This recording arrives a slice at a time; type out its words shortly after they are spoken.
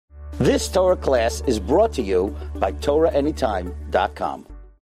This Torah class is brought to you by TorahAnytime.com.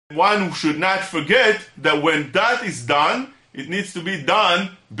 One should not forget that when that is done, it needs to be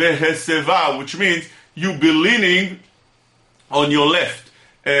done beheseva, which means you be leaning on your left.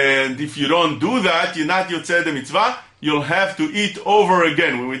 And if you don't do that, you're not yotzei the mitzvah. You'll have to eat over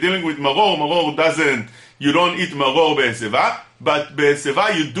again. When we're dealing with maror doesn't, you don't eat maror beheseva, but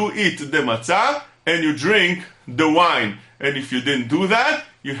beheseva you do eat the matzah and you drink the wine. And if you didn't do that,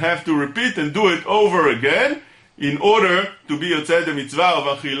 you have to repeat and do it over again in order to be yotzei the mitzvah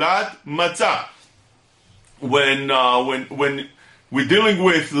of achilat matzah. When we're dealing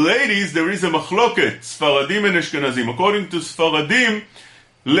with ladies, there is a machloket, Sfaradim and Ashkenazim. According to Sfaradim,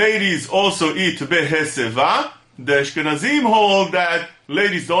 ladies also eat beheseva. The Ashkenazim hold that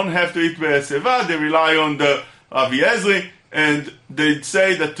ladies don't have to eat beheseva. They rely on the Avi Ezri, and they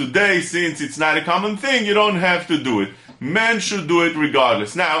say that today, since it's not a common thing, you don't have to do it. Men should do it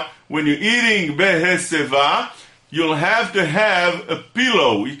regardless. Now, when you're eating beheseva, you'll have to have a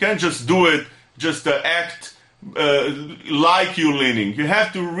pillow. You can't just do it just to act like you're leaning. You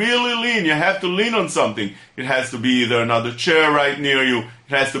have to really lean. You have to lean on something. It has to be either another chair right near you. It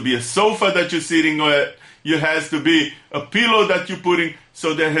has to be a sofa that you're sitting on. It has to be a pillow that you're putting.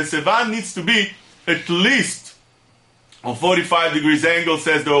 So the heseva needs to be at least on 45 degrees angle,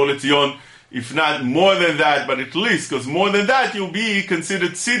 says the Or LeTzion. If not more than that, but at least, because more than that, you'll be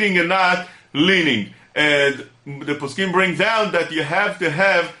considered sitting and not leaning. And the poskim bring down that you have to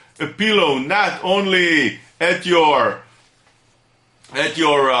have a pillow not only at your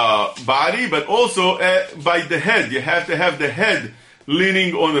body, but also by the head. You have to have the head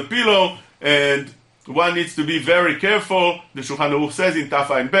leaning on a pillow, and one needs to be very careful. The Shulchan Aruch says in Taf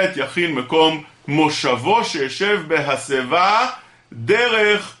Ayin Bet, Yachin Mekom Moshavo She'eshev Behaseva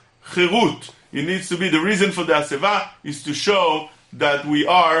Derech Chirut. It needs to be, the reason for the Haseva is to show that we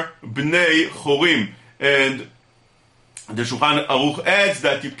are Bnei Chorim. And the Shulchan Aruch adds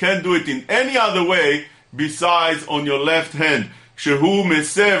that you can't do it in any other way besides on your left hand. Shehu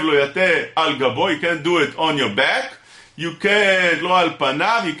mesev lo yateh al gabo. You can't do it on your back. You can't lo al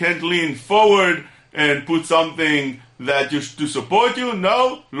panav. You can't lean forward and put something that you to support you.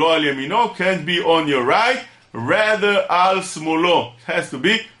 No, lo al yamino. Can't be on your right. Rather al smolo. It has to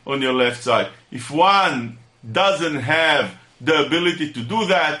be on your left side. If one doesn't have the ability to do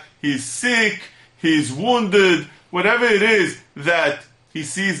that, he's sick, he's wounded, whatever it is that he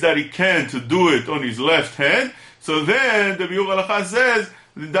sees that he can't do it on his left hand, so then the Biur Halacha says,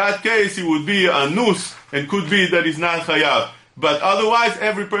 in that case, he would be anus, and could be that he's not chayav. But otherwise,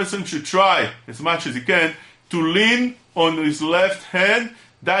 every person should try, as much as he can, to lean on his left hand.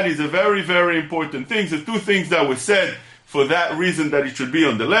 That is a very, very important thing. The two things that were said for that reason that it should be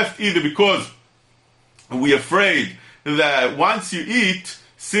on the left, either because we're afraid that once you eat,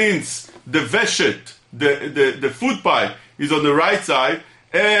 since the veshet, the food pipe, is on the right side,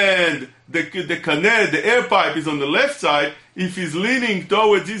 and the kaneh, the air pipe, is on the left side, if he's leaning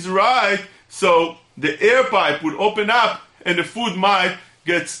towards his right, so the air pipe would open up, and the food might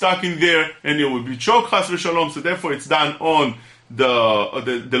get stuck in there, and it would be choked, chas v'shalom. So therefore it's done on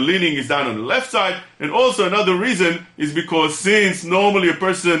the leaning is done on the left side. And also another reason is because since normally a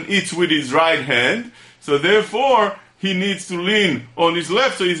person eats with his right hand, so therefore he needs to lean on his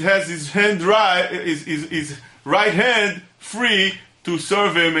left, so he has his hand his right hand free to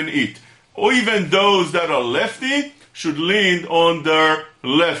serve him and eat. Or even those that are lefty should lean on their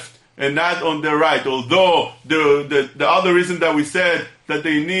left and not on their right. Although the other reason that we said that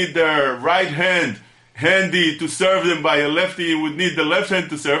they need their right hand handy to serve them by a lefty, would need the left hand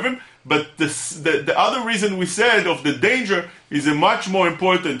to serve him. But the other reason we said of the danger is a much more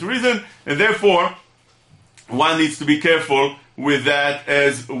important reason, and therefore one needs to be careful with that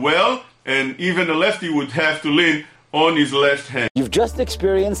as well. And even a lefty would have to lean on his left hand. You've just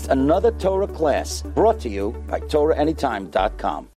experienced another Torah class brought to you by TorahAnytime.com.